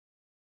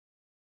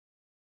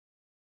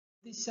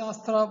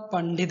ശാസ്ത്ര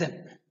പണ്ഡിതൻ,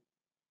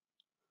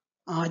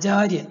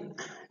 ആചാര്യൻ,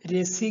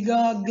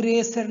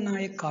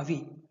 രസികാഗ്രേസരനായ കവി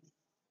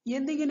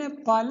എന്നിങ്ങനെ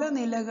പല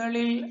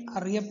നിലകളിൽ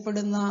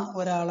അറിയപ്പെടുന്ന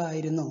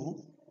ഒരാളായിരുന്നു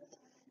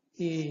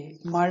ഈ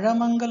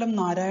മഴമംഗലം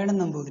നാരായണൻ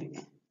നമ്പൂതിരി.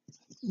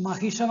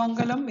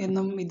 മഹിഷമംഗലം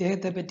എന്നും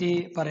ഇദ്ദേഹത്തെ പറ്റി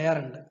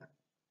പറയാറുണ്ട്.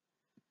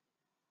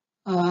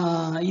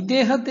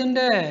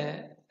 ഇദ്ദേഹത്തിന്റെ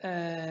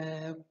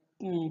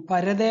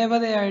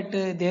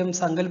പരദേവതയായിട്ട് ഇദ്ദേഹം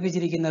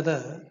സങ്കല്പിച്ചിരിക്കുന്നത്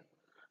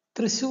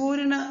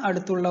തൃശ്ശൂരിന്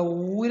അടുത്തുള്ള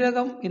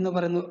ഊരകം എന്ന്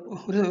പറയുന്ന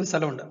ഒരു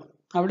സ്ഥലമുണ്ട്.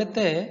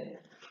 അവിടുത്തെ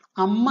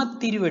അമ്മ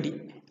തിരുവടി,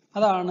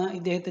 അതാണ്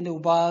ഇദ്ദേഹത്തിന്റെ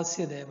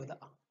ഉപാസ്യ ദേവത.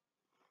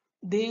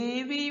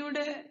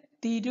 ദേവിയുടെ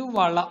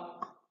തിരുവള,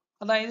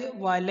 അതായത്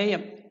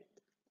വലയം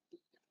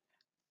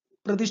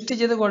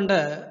പ്രതിഷ്ഠിച്ചത് കൊണ്ട്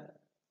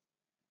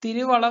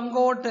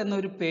തിരുവളങ്കോട്ട്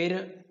എന്നൊരു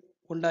പേര്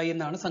ഉണ്ടായി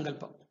എന്നാണ്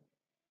സങ്കല്പം.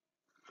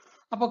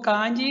 അപ്പോൾ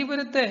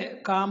കാഞ്ചീപുരത്തെ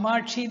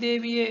കാമാക്ഷി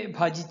ദേവിയെ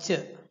ഭജിച്ച്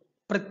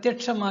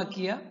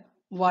പ്രത്യക്ഷമാക്കിയ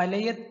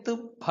വലയത്ത്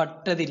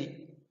ഭട്ടതിരി,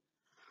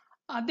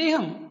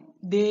 അദ്ദേഹം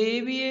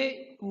ദേവിയെ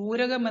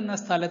ഊരകം എന്ന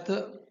സ്ഥലത്ത്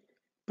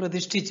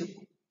പ്രതിഷ്ഠിച്ചു.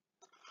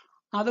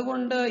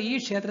 അതുകൊണ്ട് ഈ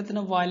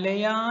ക്ഷേത്രത്തിന്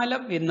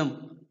വലയാലം എന്നും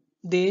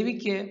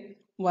ദേവിക്ക്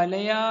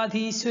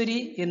വലയാധീശ്വരി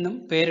എന്നും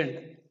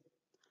പേരുണ്ട്.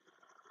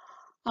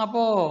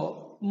 അപ്പോ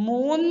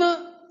 3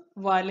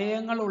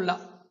 വലയങ്ങളുള്ള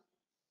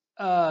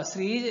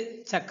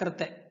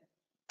ശ്രീചക്രത്തെ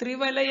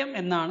ത്രിവലയം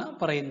എന്നാണ്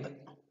പറയുന്നത്.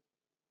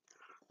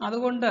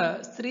 അതുകൊണ്ട്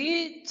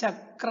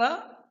ശ്രീചക്ര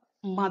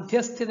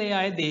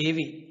മധ്യസ്ഥിതയായ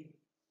ദേവി,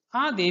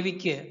 ആ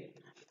ദേവിക്ക്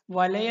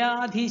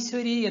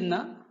വലയാധീശ്വരി എന്ന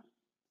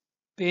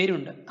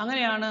പേരുണ്ട്.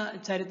 അങ്ങനെയാണ്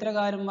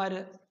ചരിത്രകാരന്മാർ,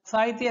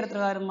 സാഹിത്യ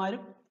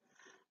ചരിത്രകാരന്മാരും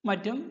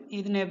മറ്റും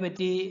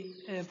ഇതിനെപ്പറ്റി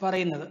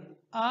പറയുന്നത്.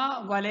 ആ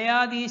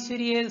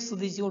വലയാധീശ്വരിയെ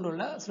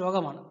സ്തുതിച്ചുകൊണ്ടുള്ള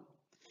ശ്ലോകമാണ്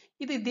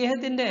ഇത്.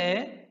 ഇദ്ദേഹത്തിന്റെ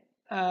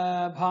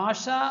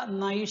ഭാഷാ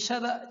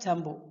നൈഷധ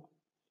ചമ്പു,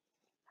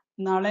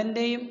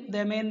 നളന്റെയും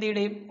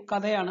ദമയന്തിയുടെയും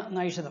കഥയാണ്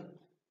നൈഷധം.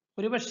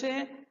 ഒരുപക്ഷെ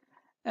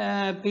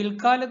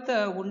പിൽക്കാലത്ത്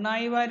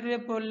ഉണ്ണായി വാര്യരെ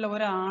പോലുള്ള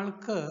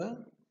ഒരാൾക്ക്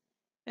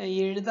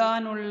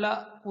എഴുതാനുള്ള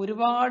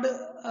ഒരുപാട്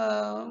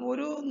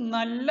ഒരു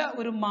നല്ല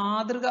ഒരു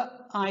മാതൃക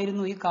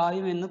ആയിരുന്നു ഈ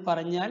കാവ്യം എന്ന്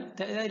പറഞ്ഞാൽ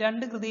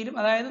 2 കൃതിയിലും,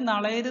 അതായത്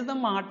നളചരിതം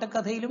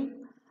ആട്ടക്കഥയിലും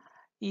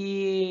ഈ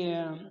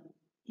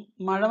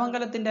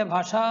മഴമംഗലത്തിന്റെ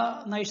ഭാഷാ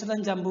നൈഷധം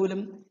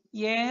ചമ്പുവിലും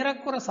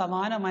ഏറെക്കുറെ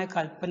സമാനമായ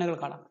കൽപ്പനകൾ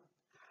കാണാം.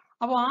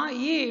 അപ്പോൾ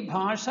ഈ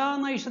ഭാഷാ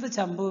നൈഷധ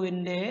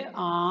ചമ്പുവിന്റെ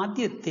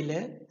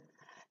ആദ്യത്തില്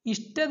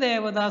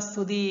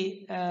ഇഷ്ടദേവതാസ്തുതി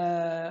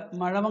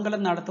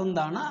മഴമംഗലം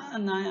നടത്തുന്നതാണ്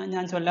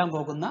ഞാൻ ചൊല്ലാൻ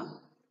പോകുന്ന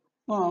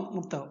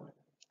മുക്തകം.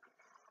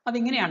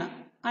 അതിങ്ങനെയാണ്: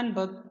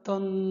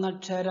 51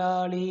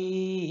 അക്ഷരാളി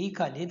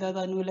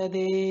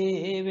കലിതനുലതേ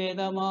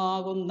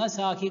വേദമാകുന്ന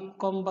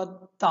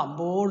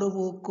ശാഖിക്കൊമ്പത്തമ്പോട്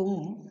പൂക്കും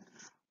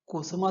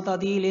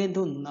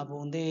കുസുമതതിയിലേന്തുന്ന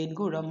പൂന്തേൻ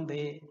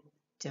കുഴമ്പേ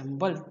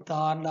ചെമ്പൽ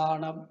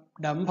താർഡാണം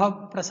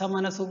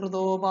ഡംഭപ്രശമന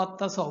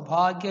സുഹൃതോപാത്ത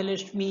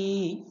സൗഭാഗ്യലക്ഷ്മി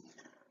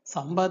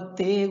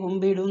സമ്പത്തേ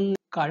കുമ്പിടുന്ന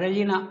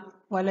കഴലിണ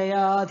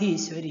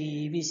വലയാധീശ്വരി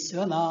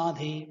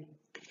വിശ്വനാഥേ.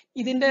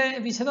 ഇതിന്റെ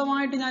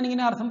വിശദമായിട്ട്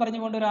ഞാനിങ്ങനെ അർത്ഥം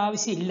പറഞ്ഞുകൊണ്ട് ഒരു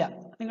ആവശ്യമില്ല.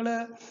 നിങ്ങൾ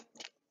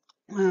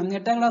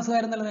 8ാം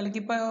ക്ലാസ്സുകാരെന്നുള്ള നിലയ്ക്ക്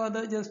ഇപ്പൊ അത്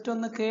ജസ്റ്റ്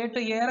ഒന്ന് കേട്ട്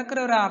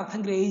ഏറെക്കുറെ ഒരു അർത്ഥം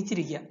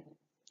ഗ്രഹിച്ചിരിക്കുക.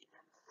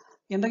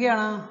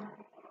 എന്തൊക്കെയാണ്?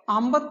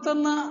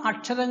 51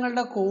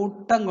 അക്ഷരങ്ങളുടെ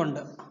കൂട്ടം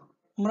കൊണ്ട്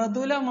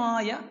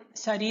മൃദുലമായ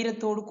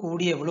ശരീരത്തോട്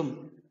കൂടിയവളും,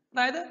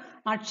 അതായത്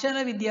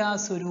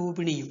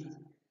അക്ഷരവിദ്യാസ്വരൂപിണിയും,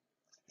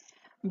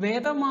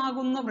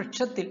 വേദമാകുന്ന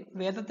വൃക്ഷത്തിൽ,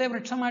 വേദത്തെ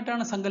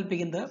വൃക്ഷമായിട്ടാണ്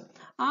സങ്കല്പിക്കുന്നത്,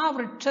 ആ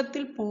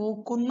വൃക്ഷത്തിൽ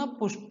പൂക്കുന്ന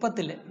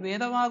പുഷ്പത്തില്,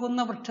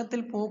 വേദമാകുന്ന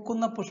വൃക്ഷത്തിൽ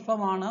പൂക്കുന്ന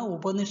പുഷ്പമാണ്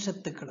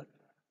ഉപനിഷത്തുക്കൾ,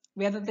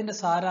 വേദത്തിന്റെ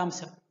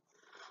സാരാംശം.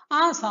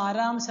 ആ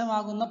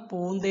സാരാംശമാകുന്ന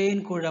പൂന്തേൻ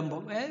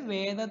കുഴമ്പും,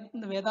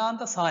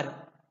 വേദാന്ത സാരം.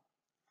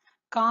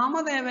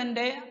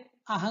 കാമദേവന്റെ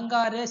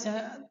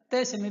അഹങ്കാരത്തെ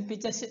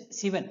ശമിപ്പിച്ച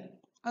ശിവൻ,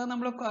 അത്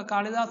നമ്മൾ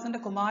കാളിദാസന്റെ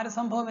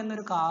കുമാരസംഭവം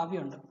എന്നൊരു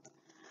കാവ്യമുണ്ട്.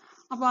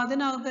 അപ്പൊ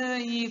അതിനകത്ത്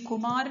ഈ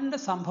കുമാരന്റെ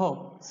സംഭവം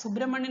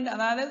സുബ്രഹ്മണ്യന്റെ,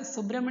 അതായത്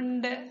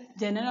സുബ്രഹ്മണ്യന്റെ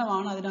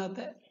ജനനമാണ്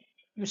അതിനകത്ത്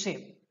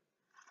വിഷയം.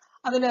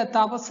 അതിൽ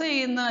തപസ്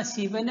ചെയ്യുന്ന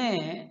ശിവനെ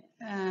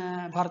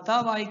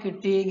ഭർത്താവായി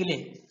കിട്ടിയെങ്കിലേ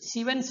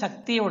ശിവൻ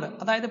ശക്തിയോട്,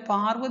 അതായത്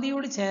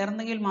പാർവതിയോട്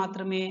ചേർന്നെങ്കിൽ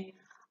മാത്രമേ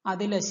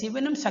അതിൽ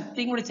ശിവനും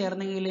ശക്തിയും കൂടി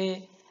ചേർന്നെങ്കിലേ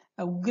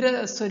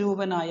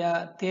ഉഗ്രസ്വരൂപനായ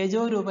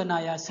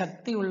തേജോരൂപനായ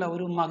ശക്തിയുള്ള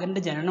ഒരു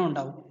മകന്റെ ജനനം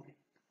ഉണ്ടാവും.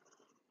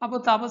 അപ്പോൾ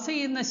തപസ്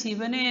ചെയ്യുന്ന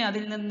ശിവനെ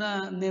അതിൽ നിന്ന്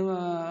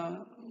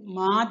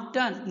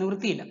മാറ്റാൻ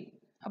നിവൃത്തിയില്ല.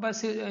 അപ്പൊ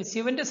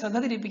ശിവന്റെ ശ്രദ്ധ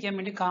തിരിപ്പിക്കാൻ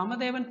വേണ്ടി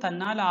കാമദേവൻ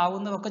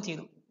തന്നാലാവുന്നതൊക്കെ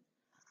ചെയ്തു.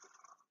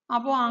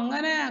 അപ്പോൾ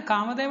അങ്ങനെ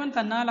കാമദേവൻ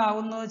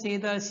തന്നാലാവുന്നത്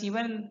ചെയ്ത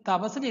ശിവൻ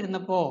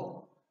തപസ്സിലിരുന്നപ്പോ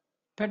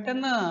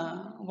പെട്ടെന്ന്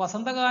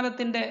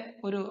വസന്തകാലത്തിന്റെ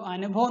ഒരു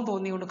അനുഭവം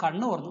തോന്നിക്കൊണ്ട്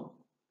കണ്ണു തുറന്നു.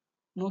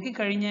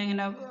 നോക്കിക്കഴിഞ്ഞ്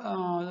ഇങ്ങനെ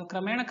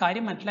ക്രമേണ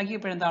കാര്യം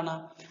മനസ്സിലാക്കിയപ്പോഴെന്താണ്,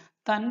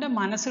 തൻ്റെ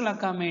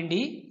മനസ്സിളക്കാൻ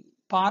വേണ്ടി,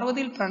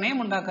 പാർവതിയിൽ പ്രണയം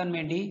ഉണ്ടാക്കാൻ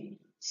വേണ്ടി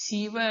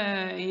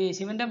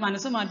ശിവന്റെ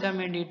മനസ്സ് മാറ്റാൻ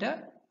വേണ്ടിയിട്ട്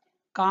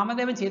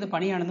കാമദേവൻ ചെയ്ത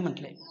പണിയാണെന്ന്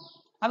മനസ്സിലായി.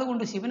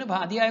 അതുകൊണ്ട് ശിവന്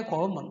അതിയായ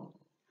കോപം വന്നു.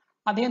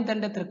 അദ്ദേഹം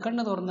തൻ്റെ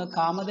തൃക്കണ്ണ് തുറന്ന്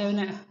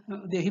കാമദേവനെ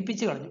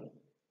ദഹിപ്പിച്ചു കളഞ്ഞു.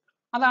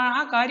 അതാണ്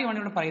ആ കാര്യമാണ്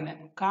ഇവിടെ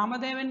പറയുന്നത്.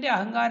 കാമദേവന്റെ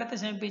അഹങ്കാരത്തെ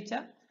ശമിപ്പിച്ച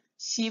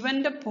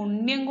ശിവന്റെ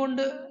പുണ്യം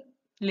കൊണ്ട്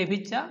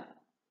ലഭിച്ച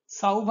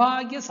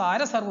സൗഭാഗ്യ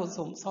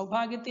സാരസർവസ്വം,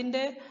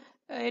 സൗഭാഗ്യത്തിന്റെ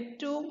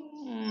ഏറ്റവും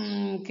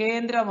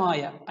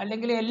കേന്ദ്രമായ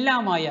അല്ലെങ്കിൽ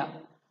എല്ലാമായ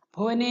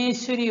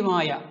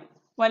ഭുവനേശ്വരിയുമായ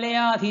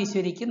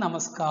വലയാധീശ്വരിക്ക്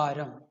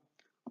നമസ്കാരം.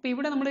 അപ്പൊ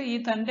ഇവിടെ നമ്മൾ ഈ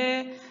തൻ്റെ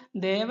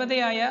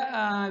ദേവതയായ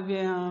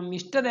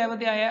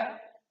ഇഷ്ടദേവതയായ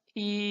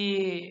ഈ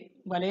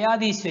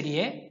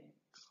വലയാധീശ്വരിയെ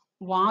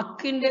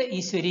വാക്കിന്റെ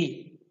ഈശ്വരി,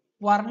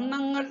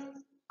 വർണ്ണങ്ങൾ,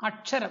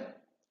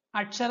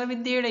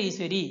 അക്ഷരവിദ്യയുടെ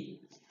ഈശ്വരി,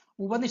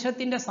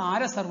 ഉപനിഷത്തിന്റെ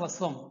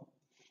സാരസർവസ്വം,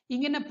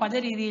 ഇങ്ങനെ പല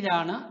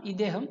രീതിയിലാണ്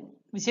ഇദ്ദേഹം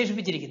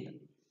വിശേഷിപ്പിച്ചിരിക്കുന്നത്.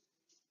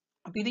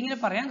 അപ്പൊ ഇതിങ്ങനെ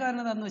പറയാൻ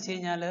കാരണം എന്താണെന്ന് വെച്ച്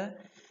കഴിഞ്ഞാൽ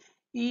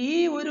ഈ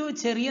ഒരു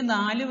ചെറിയ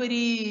 4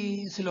 വരി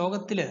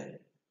ശ്ലോകത്തില്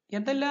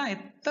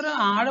എത്ര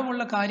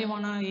ആഴമുള്ള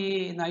കാര്യമാണ് ഈ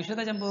നൈഷധ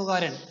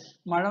ചമ്പുകാരൻ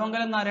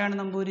മഴമംഗലം നാരായണ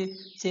നമ്പൂരി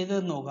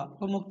ചെയ്തതെന്ന് നോക്കുക.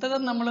 അപ്പൊ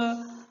മുക്തകം നമ്മൾ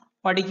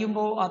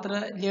പഠിക്കുമ്പോൾ അത്ര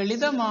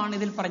ലളിതമാണ്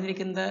ഇതിൽ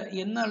പറഞ്ഞിരിക്കുന്നത്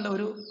എന്നുള്ള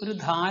ഒരു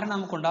ധാരണ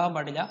നമുക്ക് ഉണ്ടാകാൻ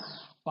പാടില്ല.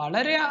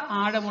 വളരെ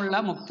ആഴമുള്ള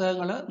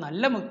മുക്തകങ്ങൾ,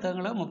 നല്ല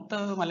മുക്തകങ്ങൾ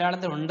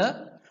മലയാളത്തിലുണ്ട്.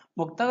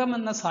 മുക്തകം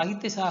എന്ന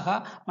സാഹിത്യശാഖ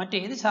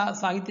മറ്റേത്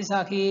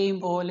സാഹിത്യശാഖയെയും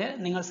പോലെ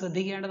നിങ്ങൾ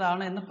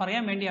ശ്രദ്ധിക്കേണ്ടതാണ് എന്ന്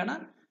പറയാൻ വേണ്ടിയാണ്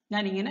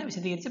ഞാൻ ഇങ്ങനെ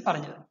വിശദീകരിച്ച്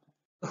പറഞ്ഞത്.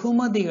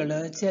 ബഹുമതികള്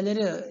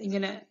ചിലര്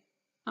ഇങ്ങനെ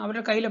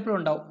അവരുടെ കയ്യിലെപ്പോഴും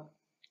ഉണ്ടാവും.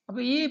 അപ്പൊ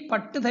ഈ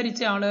പട്ട്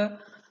ധരിച്ച ആള്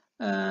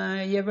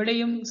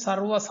എവിടെയും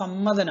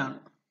സർവസമ്മതനാണ്,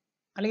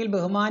 അല്ലെങ്കിൽ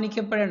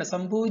ബഹുമാനിക്കപ്പെടേണ്ട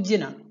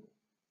സംപൂജ്യനാണ്.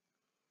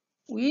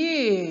 ഈ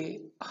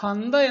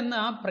ഹന്ത എന്ന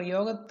ആ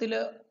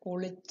പ്രയോഗത്തില്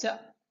ഒളിച്ച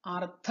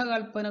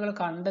അർത്ഥകൽപ്പനകൾ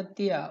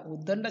കണ്ടെത്തിയ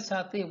ഉദ്ദണ്ഡ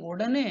ശാസ്ത്രി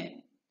ഉടനെ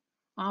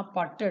ആ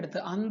പട്ടെടുത്ത്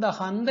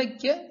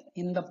ഹന്തയ്ക്ക്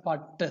ഇന്ത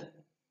പട്ട്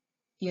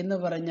എന്ന്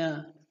പറഞ്ഞ്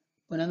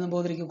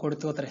പുനനമ്പൂതിരിക്ക്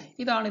കൊടുത്തു അത്രേ.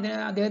 ഇതാണ് ഇതിന്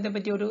അദ്ദേഹത്തെ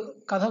പറ്റി ഒരു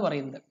കഥ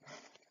പറയുന്നത്.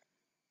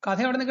 കഥ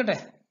അവിടെ നിൽക്കട്ടെ,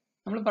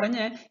 നമ്മൾ പറഞ്ഞ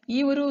ഈ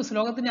ഒരു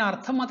ശ്ലോകത്തിന്റെ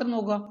അർത്ഥം മാത്രം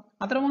നോക്കുക.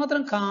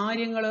 അത്രമാത്രം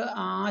കാര്യങ്ങള്,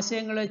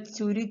 ആശയങ്ങള്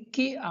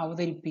ചുരുക്കി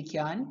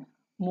അവതരിപ്പിക്കാൻ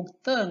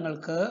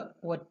മുക്തകങ്ങൾക്ക്,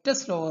 ഒറ്റ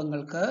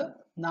ശ്ലോകങ്ങൾക്ക്,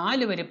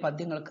 4 വരി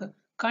പദ്യങ്ങൾക്ക്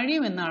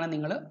കഴിയുമെന്നാണ്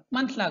നിങ്ങൾ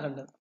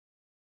മനസ്സിലാക്കേണ്ടത്.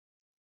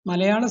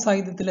 മലയാള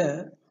സാഹിത്യത്തില്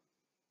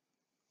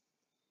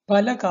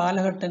പല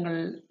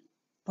കാലഘട്ടങ്ങളിൽ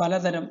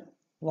പലതരം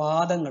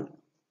വാദങ്ങൾ,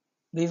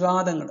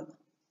 വിവാദങ്ങൾ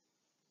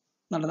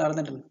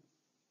നടന്നിട്ടുണ്ട്.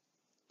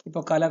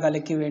 ഇപ്പോൾ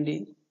കലയ്ക്ക് വേണ്ടി,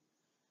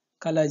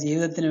 കല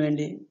ജീവിതത്തിന്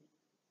വേണ്ടി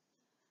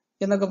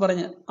എന്നൊക്കെ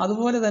പറഞ്ഞ്,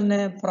 അതുപോലെ തന്നെ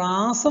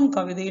പ്രാസം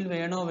കവിതയിൽ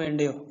വേണോ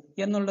വേണ്ടയോ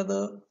എന്നുള്ളത്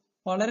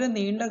വളരെ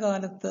നീണ്ട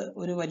കാലത്ത്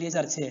ഒരു വലിയ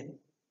ചർച്ചയായിരുന്നു.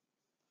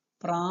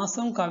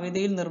 പ്രാസം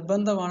കവിതയിൽ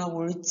നിർബന്ധമാണ്,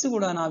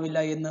 ഒഴിച്ചുകൂടാനാവില്ല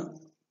എന്ന്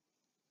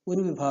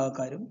ഒരു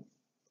വിഭാഗക്കാരും,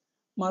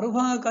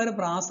 മറുഭാഗക്കാർ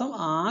പ്രാസം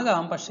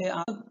ആകാം, പക്ഷെ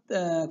ആ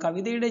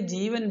കവിതയുടെ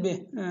ജീവൻ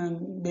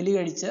ബലി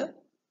കഴിച്ച്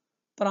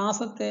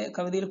പ്രാസത്തെ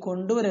കവിതയിൽ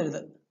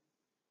കൊണ്ടുവരരുത്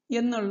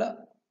എന്നുള്ള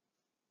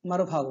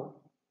മറുഭാഗവും.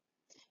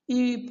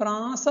 ഈ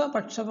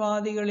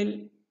പ്രാസപക്ഷപാതികളിൽ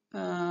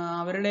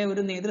അവരുടെ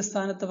ഒരു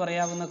നേതൃസ്ഥാനത്ത്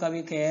പറയാവുന്ന കവി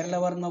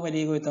കേരളവർമ്മ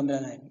വലിയ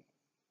കോയിത്തമ്പുരാനായിരുന്നു.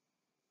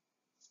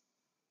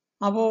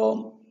 അപ്പോ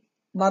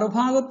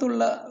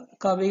മറുഭാഗത്തുള്ള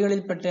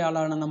കവികളിൽപ്പെട്ട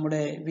ആളാണ്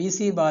നമ്മുടെ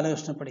VC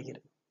ബാലകൃഷ്ണ പണിക്കർ.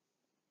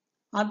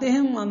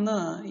 അദ്ദേഹം അന്ന്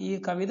ഈ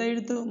കവിത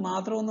എഴുത്ത്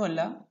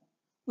മാത്രമൊന്നുമല്ല,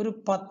 ഒരു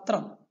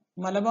പത്രം,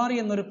 മലബാറി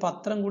എന്നൊരു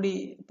പത്രം കൂടി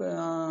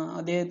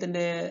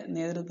അദ്ദേഹത്തിന്റെ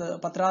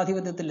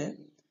പത്രാധിപത്യത്തിൽ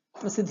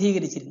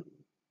പ്രസിദ്ധീകരിച്ചിരുന്നു.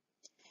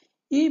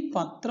 ഈ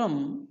പത്രം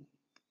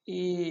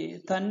ഈ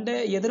തൻ്റെ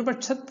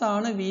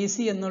എതിർപക്ഷത്താണ് VC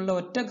എന്നുള്ള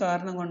ഒറ്റ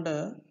കാരണം കൊണ്ട്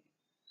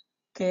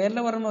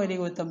കേരളവർമ്മ വലിയ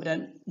കോയിത്തമ്പുരാൻ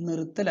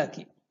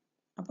നിർത്തലാക്കി.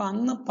 അപ്പൊ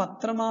അന്ന്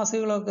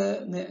പത്രമാസികളൊക്കെ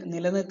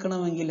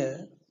നിലനിൽക്കണമെങ്കിൽ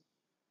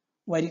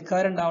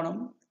വരിക്കാരുണ്ടാവണം,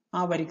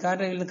 ആ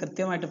വരിക്കാരുടെ കയ്യിൽ നിന്ന്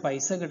കൃത്യമായിട്ട്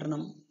പൈസ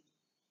കിട്ടണം,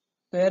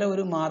 വേറെ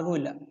ഒരു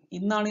മാർഗവുമില്ല.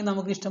 ഇന്നാണെങ്കിൽ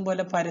നമുക്ക് ഇഷ്ടം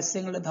പോലെ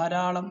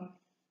ധാരാളം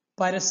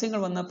പരസ്യങ്ങൾ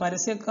വന്ന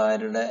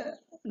പരസ്യക്കാരുടെ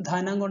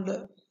ധനം കൊണ്ട്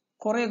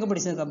കുറേയൊക്കെ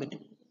പിടിച്ചു നിൽക്കാൻ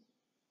പറ്റും.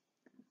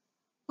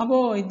 അപ്പോ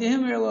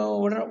ഇദ്ദേഹം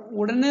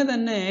ഉടനെ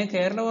തന്നെ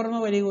കേരളവർമ്മ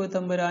വലിയ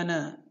കോയിത്തമ്പുരാന്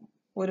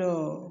ഒരു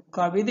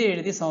കവിത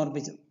എഴുതി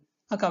സമർപ്പിച്ചു.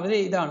 ആ കവിത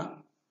ഇതാണ്: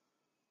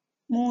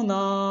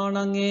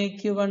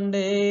 മൂന്നാണങ്ങേക്കു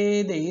പണ്ടേ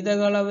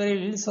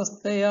ദൈതകളവരിൽ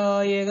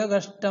സ്വസ്ഥയായ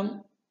കഷ്ടം,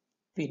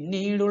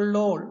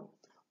 പിന്നീടുള്ളോൾ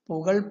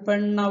പുകൾ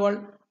പെണ്ണവൾ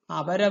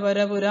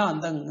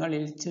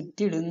അപരപരപുരാന്തങ്ങളിൽ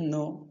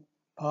ചുറ്റിടുന്നു,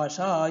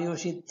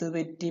 ഭാഷായുഷിത്തു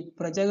പറ്റി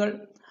പ്രജകൾ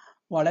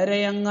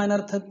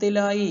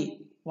വളരെയങ്ങനർത്ഥത്തിലായി,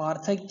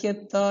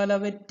 വാർദ്ധക്യത്താൽ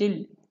അവറ്റിൽ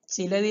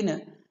ചിലതിന്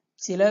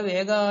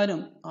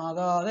ചിലവേകാനും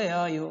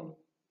ആകാതെയായോ.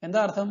 എന്താ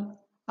അർത്ഥം?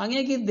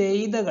 അങ്ങേക്ക്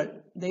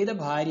ദൈത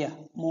ഭാര്യ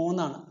 3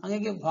 ആണ്,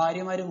 അങ്ങേക്ക്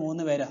ഭാര്യമാര്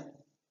 3 പേരാ.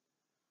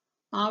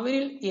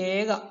 അവരിൽ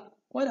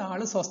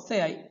ഒരാള്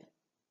സ്വസ്ഥയായി,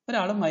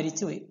 ഒരാള്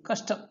മരിച്ചുപോയി.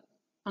 കഷ്ടം,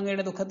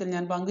 അങ്ങയുടെ ദുഃഖത്തിൽ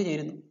ഞാൻ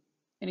പങ്കുചേരുന്നു,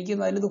 എനിക്ക്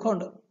അതിൽ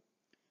ദുഃഖമുണ്ട്.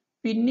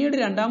 പിന്നീട്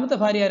 2ാമത്തെ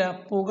ഭാര്യ ആരാ?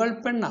 പുകൾ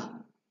പെണ്ണ.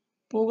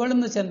 പുകൾ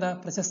എന്ന് വെച്ചാൽ എന്താ?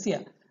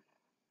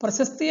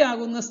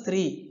 പ്രശസ്തിയാകുന്ന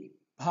സ്ത്രീ,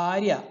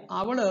 ഭാര്യ,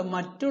 അവള്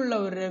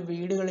മറ്റുള്ളവരുടെ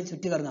വീടുകളിൽ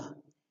ചുറ്റിക്കറങ്ങുക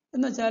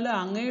എന്ന് വെച്ചാൽ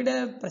അങ്ങയുടെ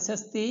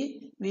പ്രശസ്തി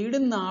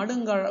വീടും നാടും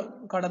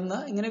കടന്ന്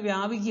ഇങ്ങനെ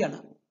വ്യാപിക്കുകയാണ്.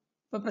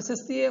 ഇപ്പൊ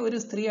പ്രശസ്തിയെ ഒരു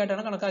സ്ത്രീ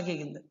ആയിട്ടാണ്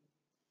കണക്കാക്കിയിരിക്കുന്നത്.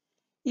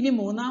 ഇനി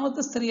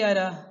 3ാമത്തെ സ്ത്രീ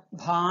ആരാ?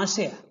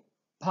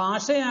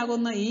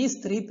 ഭാഷയാകുന്ന ഈ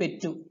സ്ത്രീ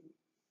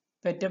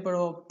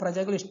പെറ്റപ്പോഴോ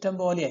പ്രജകൾ ഇഷ്ടം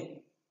പോലെയായി.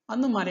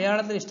 അന്ന്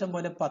മലയാളത്തിൽ ഇഷ്ടം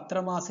പോലെ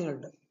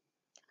പത്രമാസികളുണ്ട്.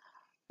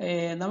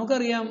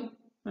 നമുക്കറിയാം,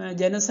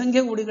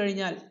 ജനസംഖ്യ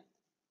കൂടിക്കഴിഞ്ഞാൽ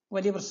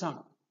വലിയ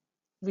പ്രശ്നമാണ്.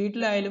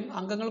 വീട്ടിലായാലും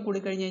അംഗങ്ങൾ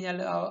കൂടിക്കഴിഞ്ഞ് കഴിഞ്ഞാൽ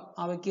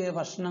അവയ്ക്ക്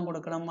ഭക്ഷണം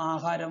കൊടുക്കണം,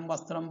 ആഹാരം,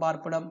 വസ്ത്രം,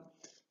 പാർപ്പിടം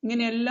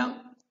ഇങ്ങനെയെല്ലാം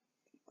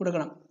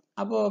കൊടുക്കണം.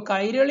 അപ്പോൾ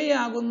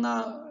കൈരളിയാകുന്ന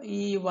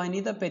ഈ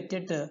വനിത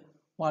പെറ്റിട്ട്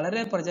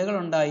വളരെ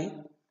പ്രജകളുണ്ടായി,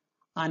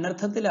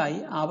 അനർത്ഥത്തിലായി,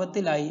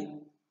 ആപത്തിലായി.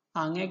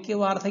 അങ്ങയ്ക്ക്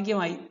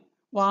വാർദ്ധക്യമായി.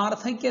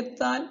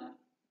 വാർദ്ധക്യത്താൽ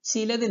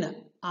ചിലതിന്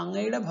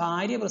അങ്ങയുടെ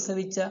ഭാര്യ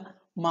പ്രസവിച്ച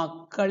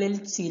മക്കളിൽ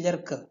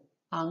ചിലർക്ക്,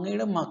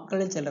 അങ്ങയുടെ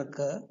മക്കളിൽ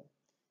ചിലർക്ക്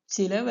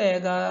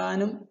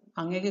ചിലവേകാനും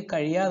അങ്ങയ്ക്ക്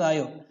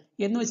കഴിയാതായോ?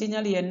 എന്ന് വെച്ച്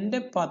കഴിഞ്ഞാൽ എൻ്റെ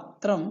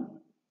പത്രം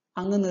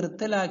അങ്ങ്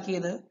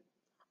നിർത്തലാക്കിയത്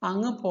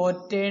അങ്ങ്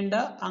പോറ്റേണ്ട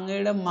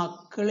അങ്ങയുടെ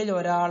മക്കളിൽ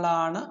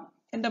ഒരാളാണ്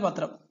എൻ്റെ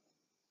പത്രം.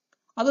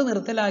 അത്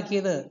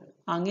നിർത്തലാക്കിയത്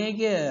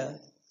അങ്ങേക്ക്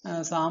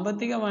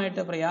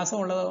സാമ്പത്തികമായിട്ട്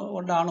പ്രയാസമുള്ളത്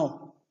കൊണ്ടാണോ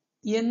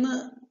എന്ന്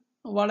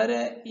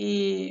വളരെ ഈ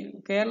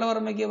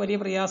കേരളവർമ്മയ്ക്ക് വലിയ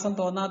പ്രയാസം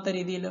തോന്നാത്ത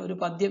രീതിയിൽ ഒരു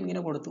പദ്യം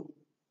ഇങ്ങനെ കൊടുത്തു.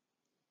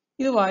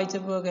 ഇത്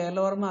വായിച്ചപ്പോൾ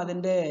കേരളവർമ്മ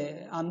അതിൻ്റെ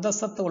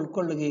അന്തസ്സത്ത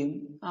ഉൾക്കൊള്ളുകയും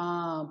ആ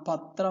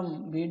പത്രം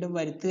വീണ്ടും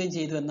വരുത്തുകയും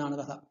ചെയ്തു എന്നാണ്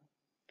കഥ.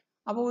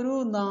 അപ്പോൾ ഒരു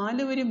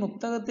 4 വരി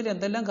മുക്തകത്തിൽ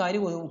എന്തെല്ലാം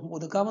കാര്യം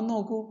ഒതുക്കാമെന്ന്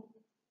നോക്കൂ.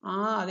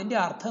 അതിൻ്റെ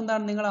അർത്ഥം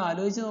എന്താണെന്ന് നിങ്ങൾ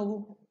ആലോചിച്ച് നോക്കൂ.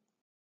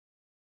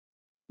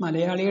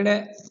 മലയാളിയുടെ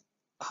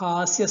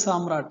ഹാസ്യ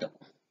സാമ്രാട്ട്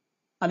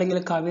അല്ലെങ്കിൽ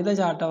കവിത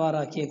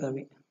ചാട്ടവാറാക്കിയ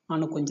കവി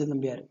ആണ് കുഞ്ചൻ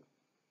നമ്പ്യാർ.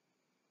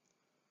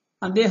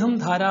 അദ്ദേഹം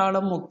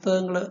ധാരാളം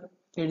മുക്തകങ്ങൾ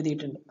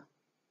എഴുതിയിട്ടുണ്ട്.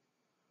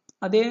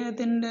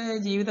 അദ്ദേഹത്തിൻ്റെ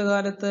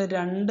ജീവിതകാലത്ത്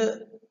 2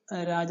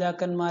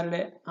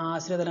 രാജാക്കന്മാരുടെ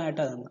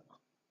ആശ്രിതനായിട്ടാണ് നിന്ന്.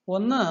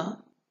 ഒന്ന്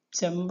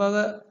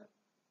ചെമ്പകശ്ശേരി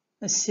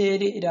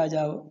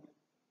രാജാവ്,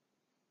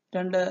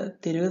 2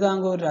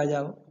 തിരുവിതാംകൂർ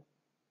രാജാവ്.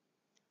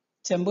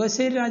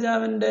 ചെമ്പകശ്ശേരി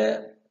രാജാവിൻ്റെ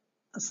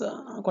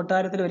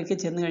കൊട്ടാരത്തിൽ ഒരിക്കൽ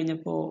ചെന്ന്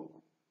കഴിഞ്ഞപ്പോൾ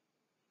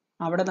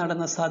അവിടെ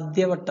നടന്ന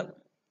സദ്യവട്ടം,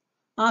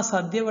 ആ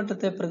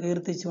സദ്യവട്ടത്തെ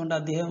പ്രകീർത്തിച്ചുകൊണ്ട്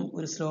അദ്ദേഹം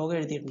ഒരു ശ്ലോകം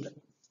എഴുതിയിട്ടുണ്ട്.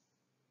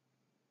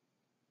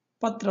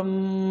 പത്രം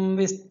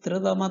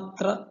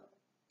വിസ്തൃതമത്ര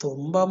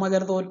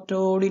തുമ്പമലർ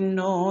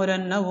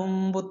തോറ്റോടിന്നോരന്നവും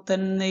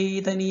പുത്തൻ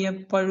നെയ്തനിയെ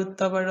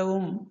പഴുത്ത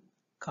പഴവും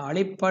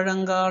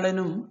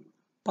കാളിപ്പഴങ്കാളനും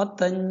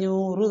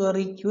 500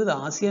 കറിക്കു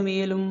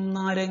ദാസ്യമേലും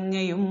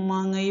നാരങ്ങയും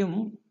മാങ്ങയും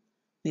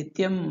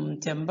നിത്യം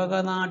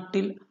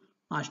ചെമ്പകനാട്ടിൽ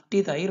അഷ്ടി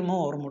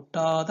തൈർമോർ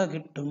മുട്ടാതെ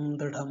കിട്ടും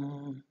ദൃഢം.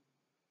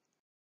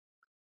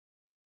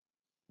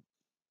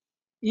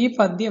 ഈ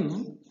പദ്യം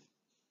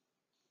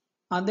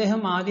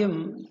അദ്ദേഹം ആദ്യം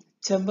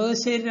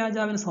ചെമ്പകശ്ശേരി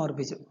രാജാവിന്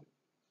സമർപ്പിച്ചു.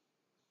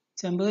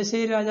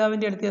 ചെമ്പകശ്ശേരി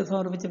രാജാവിൻ്റെ അടുത്ത്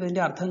സമർപ്പിച്ചപ്പോൾ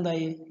ഇതിൻ്റെ അർത്ഥം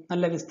എന്തായി?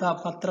 നല്ല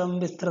പത്രം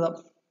വിസ്തൃതം,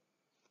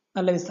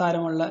 നല്ല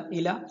വിസ്താരമുള്ള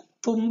ഇല,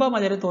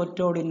 തുമ്പമലര്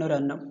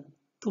തോറ്റോടിന്നൊരന്നം,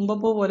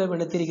 തുമ്പപ്പൂ പോലെ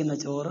വെളുത്തിരിക്കുന്ന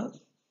ചോറ്,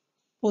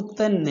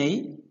 പുത്തൻ നെയ്,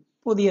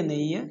 പുതിയ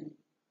നെയ്യ്,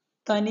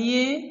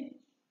 തനിയെ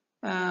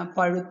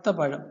പഴുത്ത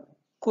പഴം,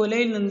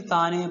 കുലയിൽ നിന്ന്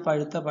താനെ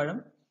പഴുത്ത പഴം,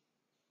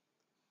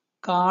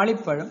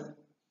 കാളിപ്പഴം,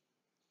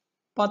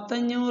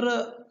 500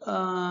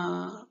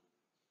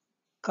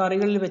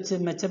 കറികളിൽ വെച്ച്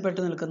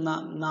മെച്ചപ്പെട്ട് നിൽക്കുന്ന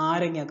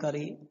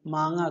നാരങ്ങക്കറി,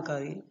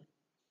 മാങ്ങാക്കറി,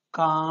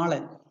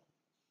 കാളൻ,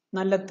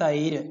 നല്ല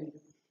തൈര്,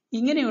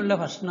 ഇങ്ങനെയുള്ള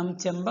ഭക്ഷണം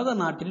ചെമ്പക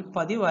നാട്ടിൽ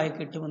പതിവായി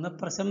കിട്ടുമെന്ന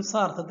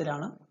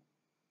പ്രശംസാർത്ഥത്തിലാണ്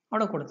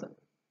അവിടെ കൊടുത്തത്.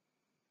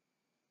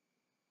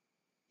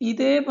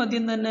 ഇതേ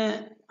പദ്യം തന്നെ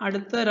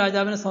അടുത്ത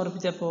രാജാവിനെ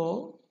സമർപ്പിച്ചപ്പോൾ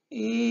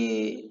ഈ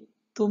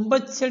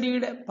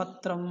തുമ്പച്ചെടിയുടെ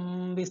പത്രം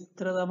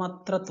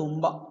വിസ്തൃതമത്ര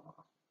തുമ്പ.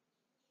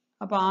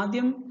 അപ്പൊ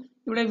ആദ്യം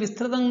ഇവിടെ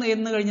വിസ്തൃതം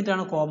എന്ന്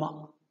കഴിഞ്ഞിട്ടാണ് കോമ,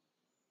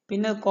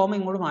 പിന്നെ കോമ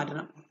ഇങ്ങോട്ട്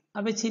മാറ്റണം.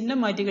 അപ്പൊ ചിഹ്നം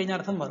മാറ്റി കഴിഞ്ഞ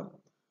അർത്ഥം മാറും.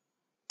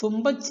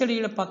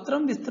 തുമ്പച്ചെടിയുടെ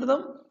പത്രം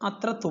വിസ്തൃതം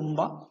അത്ര തുമ്പ,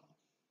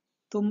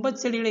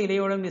 തുമ്പച്ചെടിയുടെ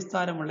ഇലയോളം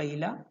വിസ്താരമുള്ള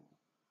ഇല,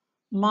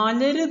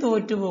 മലര്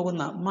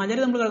തോറ്റുപോകുന്ന,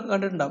 മലര് നമ്മൾ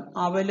കണ്ടിട്ടുണ്ടാവും,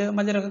 അവല്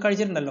മലരൊക്കെ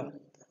കഴിച്ചിട്ടുണ്ടല്ലോ.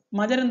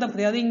 മലരെന്താ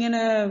പറയുക?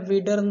 അതിങ്ങനെ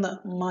വിടർന്ന്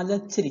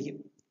മലച്ചിരിക്കും,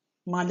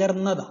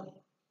 മലർന്നതാ.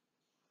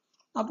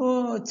 അപ്പോ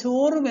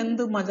ചോറ്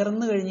വെന്ത്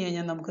മലർന്നു കഴിഞ്ഞു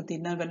കഴിഞ്ഞാൽ നമുക്ക്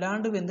തിന്നാൻ,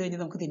 വല്ലാണ്ട് വെന്ത്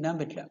കഴിഞ്ഞാൽ നമുക്ക് തിന്നാൻ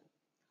പറ്റില്ല.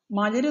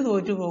 മലര്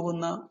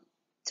തോറ്റുപോകുന്ന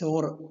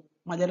ചോറ്,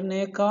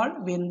 മലരിനേക്കാൾ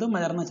വെന്ത്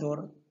മലർന്ന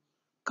ചോറ്,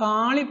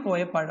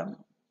 കാളിപ്പോയ പഴം,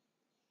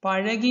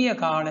 പഴകിയ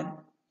കാളൻ,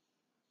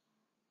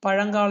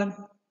 പഴങ്കാളൻ,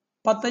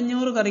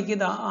 500 കറിക്ക്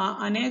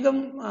അനേകം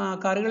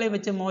കറികളെ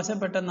വെച്ച്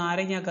മോശപ്പെട്ട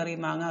നാരങ്ങ കറി,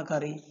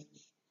 മാങ്ങാക്കറി,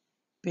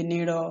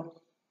 പിന്നീടോ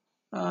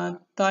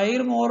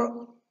തൈർ മോർ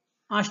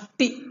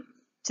അഷ്ടി.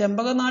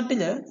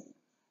 ചെമ്പകനാട്ടില്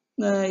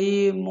ഈ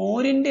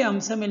മോരിന്റെ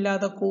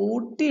അംശമില്ലാതെ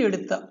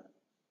കൂട്ടിയെടുത്ത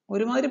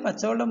ഒരുമാതിരി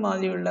പച്ചവെള്ളം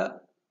മാതിരിയുള്ള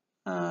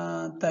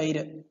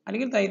തൈര്,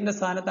 അല്ലെങ്കിൽ തൈരിന്റെ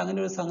സ്ഥാനത്ത് അങ്ങനെ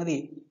ഒരു സംഗതി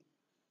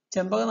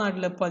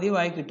ചെമ്പകനാട്ടില്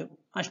പതിവായി കിട്ടും.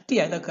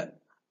 അഷ്ടിയാ, ഇതൊക്കെ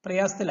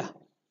പ്രയാസത്തിലാ.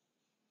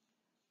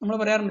 നമ്മൾ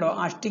പറയാറുണ്ടോ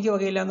അഷ്ടിക്ക്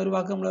വകയില്ല എന്നൊരു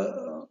വാക്ക്,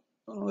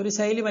 ഒരു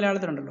ശൈലി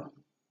മലയാളത്തിലുണ്ടല്ലോ.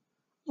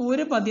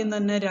 ഒരു പദ്യം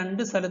തന്നെ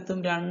 2 സ്ഥലത്തും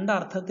 2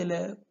 അർത്ഥത്തില്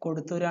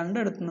കൊടുത്തു.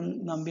 2ഇടത്തും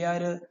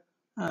നമ്പ്യാര്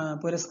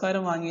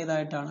പുരസ്കാരം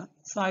വാങ്ങിയതായിട്ടാണ്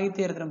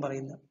സാഹിത്യചരിത്രം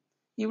പറയുന്നത്.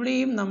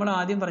 ഇവിടെയും നമ്മൾ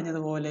ആദ്യം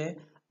പറഞ്ഞതുപോലെ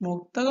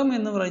മുക്തകം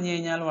എന്ന് പറഞ്ഞു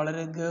കഴിഞ്ഞാൽ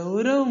വളരെ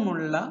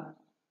ഗൗരവമുള്ള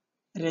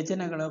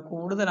രചനകള്,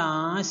 കൂടുതൽ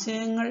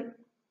ആശയങ്ങൾ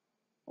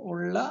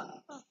ഉള്ള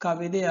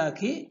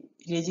കവിതയാക്കി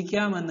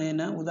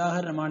രചിക്കാമെന്നതിന്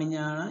ഉദാഹരണമാണ്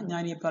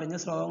ഞാൻ ഈ പറഞ്ഞ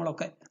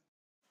ശ്ലോകങ്ങളൊക്കെ.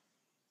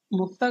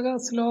 മുക്തക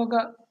ശ്ലോക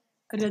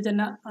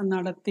രചന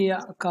നടത്തിയ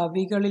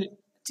കവികളിൽ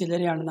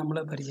ചിലരെയാണ് നമ്മൾ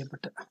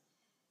പരിചയപ്പെട്ടത്.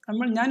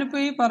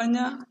 ഞാനിപ്പോൾ ഈ പറഞ്ഞ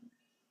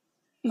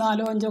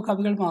 4 5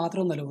 കവികൾ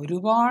മാത്രമൊന്നുമല്ല,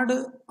 ഒരുപാട്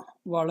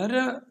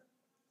വളരെ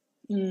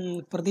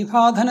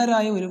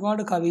പ്രതിഭാധനരായ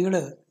ഒരുപാട് കവികൾ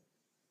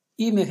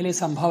ഈ മേഖലയിൽ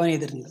സംഭാവന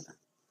ചെയ്തിട്ടുണ്ട്.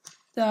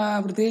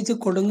 പ്രത്യേകിച്ച്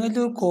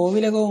കൊടുങ്ങല്ലൂർ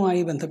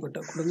കോവിലകവുമായി ബന്ധപ്പെട്ട്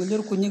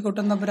കൊടുങ്ങല്ലൂർ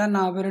കുഞ്ഞിക്കുട്ടൻ തമ്പുരാൻ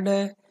അവരുടെ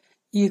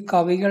ഈ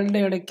കവികളുടെ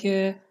ഇടയ്ക്ക്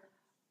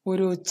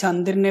ഒരു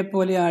ചന്ദ്രനെ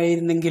പോലെ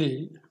ആയിരുന്നെങ്കിൽ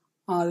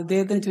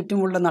അദ്ദേഹത്തിന്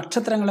ചുറ്റുമുള്ള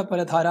നക്ഷത്രങ്ങളെ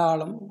പോലെ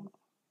ധാരാളം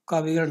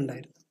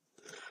കവികളുണ്ടായിരുന്നു.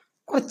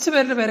 കുറച്ച്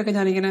പേരുടെ പേരൊക്കെ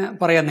ഞാനിങ്ങനെ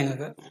പറയാം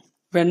നിങ്ങൾക്ക്.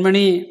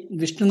 വെൺമണി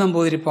വിഷ്ണു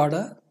നമ്പൂതിരിപ്പാട്,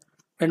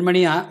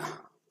 വെൺമണി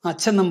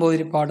അച്ഛൻ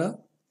നമ്പൂതിരിപ്പാട്,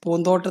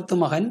 പൂന്തോട്ടത്ത്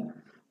മഹൻ,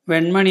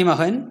 വെൺമണി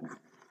മഹൻ,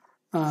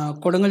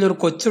 കൊടുങ്ങല്ലൂർ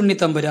കൊച്ചുണ്ണി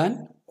തമ്പുരാൻ,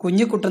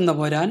 കുഞ്ഞിക്കുട്ടൻ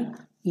തമ്പുരാൻ,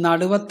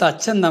 നടുവത്ത്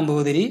അച്ഛൻ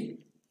നമ്പൂതിരി,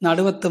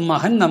 നടുവത്ത്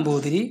മഹൻ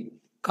നമ്പൂതിരി,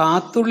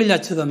 കാത്തുള്ളിൽ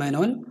അച്യുത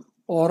മേനോൻ,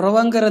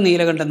 ഒറവങ്കര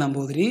നീലകണ്ഠൻ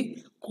നമ്പൂതിരി,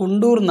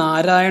 കുണ്ടൂർ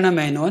നാരായണ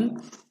മേനോൻ,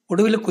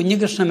 ഒടുവിൽ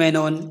കുഞ്ഞികൃഷ്ണ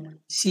മേനോൻ,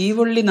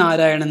 ശീവള്ളി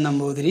നാരായണൻ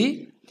നമ്പൂതിരി,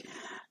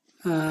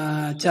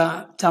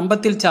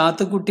 ചമ്പത്തിൽ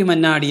ചാത്തുക്കുട്ടി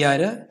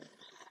മന്നാടിയാർ,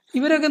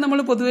 ഇവരൊക്കെ നമ്മൾ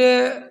പൊതുവെ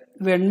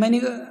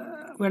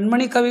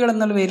വെൺമണി കവികൾ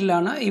എന്നുള്ള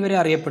പേരിലാണ് ഇവരെ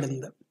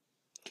അറിയപ്പെടുന്നത്.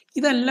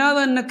 ഇതല്ലാതെ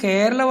തന്നെ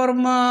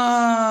കേരളവർമ്മ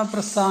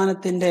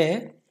പ്രസ്ഥാനത്തിൻ്റെ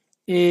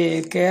ഈ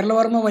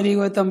കേരളവർമ്മ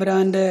വലിയ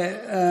തമ്പുരാന്റെ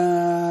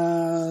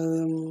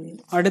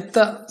അടുത്ത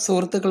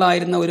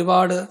സുഹൃത്തുക്കളായിരുന്ന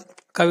ഒരുപാട്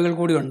കവികൾ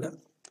കൂടിയുണ്ട്.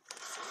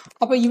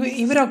 അപ്പൊ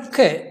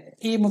ഇവരൊക്കെ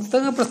ഈ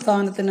മുക്തക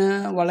പ്രസ്ഥാനത്തിന്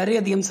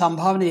വളരെയധികം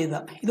സംഭാവന ചെയ്ത,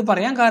 ഇത്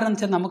പറയാൻ കാരണം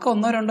വെച്ചാൽ നമുക്ക്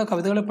 1 2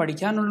 കവിതകൾ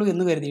പഠിക്കാനുള്ളൂ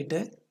എന്ന് കരുതിയിട്ട്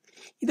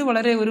ഇത്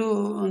വളരെ ഒരു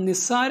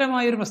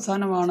നിസ്സാരമായൊരു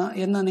പ്രസ്ഥാനമാണ്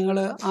എന്ന് നിങ്ങൾ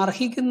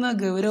അർഹിക്കുന്ന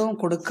ഗൗരവം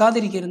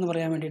കൊടുക്കാതിരിക്കരുതെന്ന്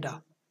പറയാൻ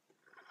വേണ്ടിയിട്ടാണ്.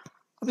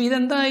 അപ്പൊ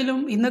ഇതെന്തായാലും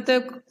ഇന്നത്തെ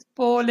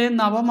പോലെ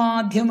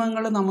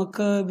നവമാധ്യമങ്ങൾ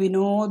നമുക്ക്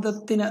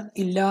വിനോദത്തിന്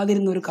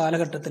ഇല്ലാതിരുന്ന ഒരു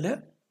കാലഘട്ടത്തില്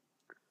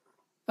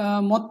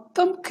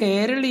മൊത്തം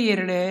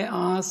കേരളീയരുടെ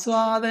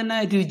ആസ്വാദന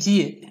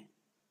രുചിയെ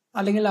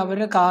അല്ലെങ്കിൽ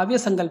അവരുടെ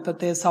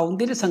കാവ്യസങ്കല്പത്തെ,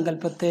 സൗന്ദര്യ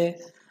സങ്കല്പത്തെ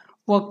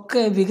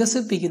ഒക്കെ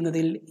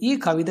വികസിപ്പിക്കുന്നതിൽ ഈ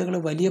കവിതകൾ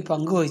വലിയ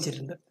പങ്ക്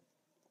വഹിച്ചിട്ടുണ്ട്.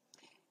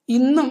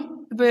 ഇന്നും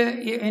ഇപ്പൊ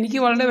എനിക്ക്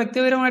വളരെ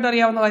വ്യക്തിപരമായിട്ട്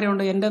അറിയാവുന്ന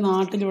കാര്യമുണ്ട്. എൻ്റെ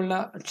നാട്ടിലുള്ള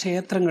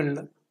ക്ഷേത്രങ്ങളിൽ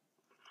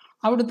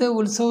അവിടുത്തെ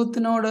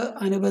ഉത്സവത്തിനോട്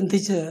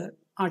അനുബന്ധിച്ച്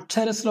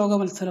അക്ഷരശ്ലോക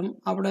മത്സരം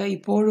അവിടെ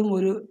ഇപ്പോഴും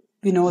ഒരു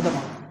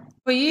വിനോദമാണ്.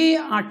 അപ്പൊ ഈ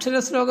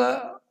അക്ഷരശ്ലോക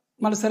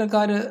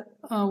മത്സരക്കാര്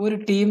ഒരു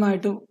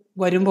ടീമായിട്ട്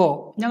വരുമ്പോൾ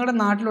ഞങ്ങളുടെ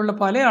നാട്ടിലുള്ള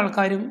പല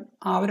ആൾക്കാരും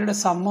അവരുടെ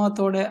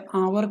സമ്മതത്തോടെ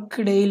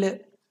അവർക്കിടയിൽ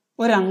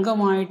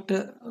ഒരംഗമായിട്ട്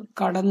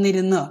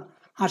കടന്നിരുന്ന്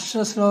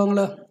അക്ഷരശ്ലോകങ്ങൾ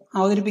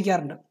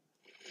അവതരിപ്പിക്കാറുണ്ട്.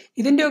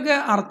 ഇതിൻ്റെയൊക്കെ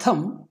അർത്ഥം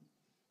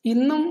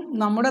ഇന്നും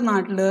നമ്മുടെ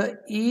നാട്ടിൽ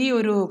ഈ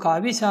ഒരു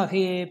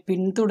കാവ്യശാഖയെ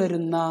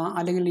പിന്തുടരുന്ന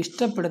അല്ലെങ്കിൽ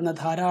ഇഷ്ടപ്പെടുന്ന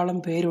ധാരാളം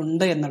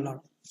പേരുണ്ട്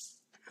എന്നുള്ളതാണ്.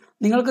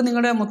 നിങ്ങൾക്ക്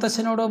നിങ്ങളുടെ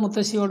മുത്തശ്ശനോടോ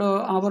മുത്തശ്ശിയോടോ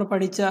അവർ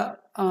പഠിച്ച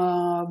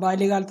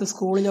ബാല്യകാലത്ത്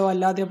സ്കൂളിലോ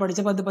അല്ലാതെ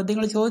പഠിച്ച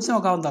പദ്യങ്ങൾ ചോദിച്ചു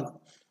നോക്കാവുന്നതാണ്.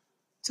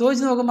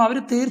 ചോദിച്ചു നോക്കുമ്പോൾ അവർ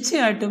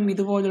തീർച്ചയായിട്ടും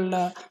ഇതുപോലുള്ള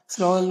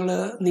ശ്ലോകങ്ങൾ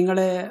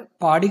നിങ്ങളെ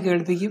പാടി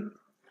കേൾപ്പിക്കും.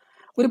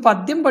 ഒരു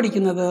പദ്യം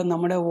പഠിക്കുന്നത്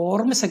നമ്മുടെ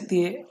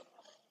ഓർമ്മശക്തിയെ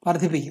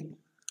വർദ്ധിപ്പിക്കും.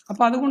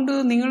 അപ്പം അതുകൊണ്ട്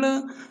നിങ്ങൾ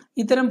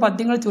ഇത്തരം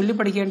പദ്യങ്ങൾ ചൊല്ലി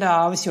പഠിക്കേണ്ട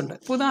ആവശ്യമുണ്ട്.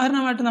 ഇപ്പോൾ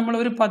ഉദാഹരണമായിട്ട് നമ്മൾ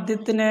ഒരു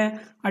പദ്യത്തിനെ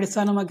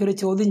അടിസ്ഥാനമാക്കി ഒരു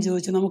ചോദ്യം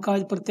ചോദിച്ചു, നമുക്ക് ആ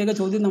പ്രത്യേക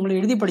ചോദ്യം നമ്മൾ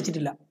എഴുതി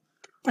പഠിച്ചിട്ടില്ല.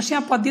 പക്ഷെ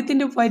ആ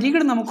പദ്യത്തിൻ്റെ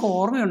വരികൾ നമുക്ക്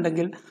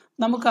ഓർമ്മയുണ്ടെങ്കിൽ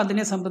നമുക്ക്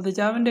അതിനെ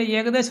സംബന്ധിച്ച് അവൻ്റെ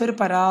ഏകദേശം ഒരു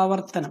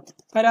പരാവർത്തനം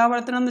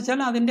എന്ന്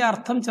വെച്ചാൽ അതിൻ്റെ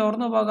അർത്ഥം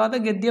ചോർന്നു പോകാതെ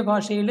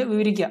ഗദ്യഭാഷയിൽ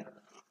വിവരിക്കുക.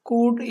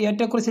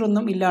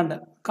 ഏറ്റക്കുറിച്ചിലൊന്നും ഇല്ലാണ്ട്,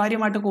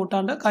 കാര്യമായിട്ട്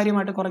കൂട്ടാണ്ട്,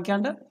 കാര്യമായിട്ട്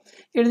കുറയ്ക്കാണ്ട്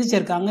എഴുതി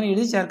ചേർക്കുക. അങ്ങനെ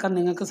എഴുതി ചേർക്കാൻ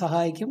നിങ്ങൾക്ക്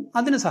സഹായിക്കും.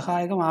 അതിന്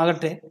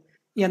സഹായകമാകട്ടെ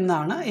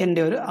എന്നാണ്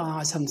എൻ്റെ ഒരു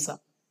ആശംസ.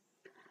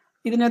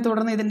 ഇതിനെ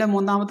തുടർന്ന് ഇതിൻ്റെ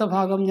 3ാമത്തെ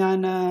ഭാഗം ഞാൻ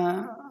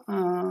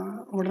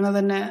ഉടനെ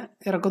തന്നെ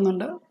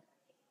ഇറക്കുന്നുണ്ട്.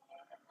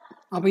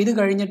 അപ്പോൾ ഇത്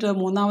കഴിഞ്ഞിട്ട്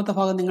 3ാമത്തെ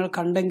ഭാഗം നിങ്ങൾ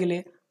കണ്ടെങ്കിൽ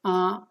ആ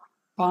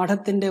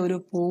പാഠത്തിൻ്റെ ഒരു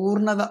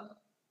പൂർണ്ണത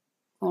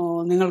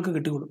നിങ്ങൾക്ക്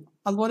കിട്ടിക്കൊള്ളും.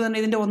 അതുപോലെ തന്നെ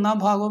ഇതിൻ്റെ 1ാം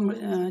ഭാഗവും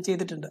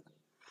ചെയ്തിട്ടുണ്ട്.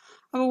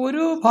 അപ്പോൾ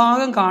ഒരു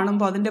ഭാഗം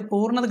കാണുമ്പോൾ അതിൻ്റെ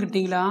പൂർണ്ണത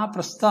കിട്ടിയെങ്കിൽ ആ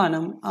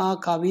പ്രസ്ഥാനം, ആ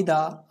കവിത,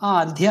 ആ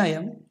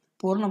അധ്യായം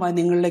പൂർണ്ണമായി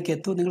നിങ്ങളിലേക്ക്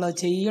എത്തും. നിങ്ങളത്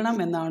ചെയ്യണം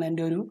എന്നാണ്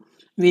എൻ്റെ ഒരു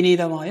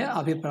വിനീതമായ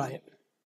അഭിപ്രായം.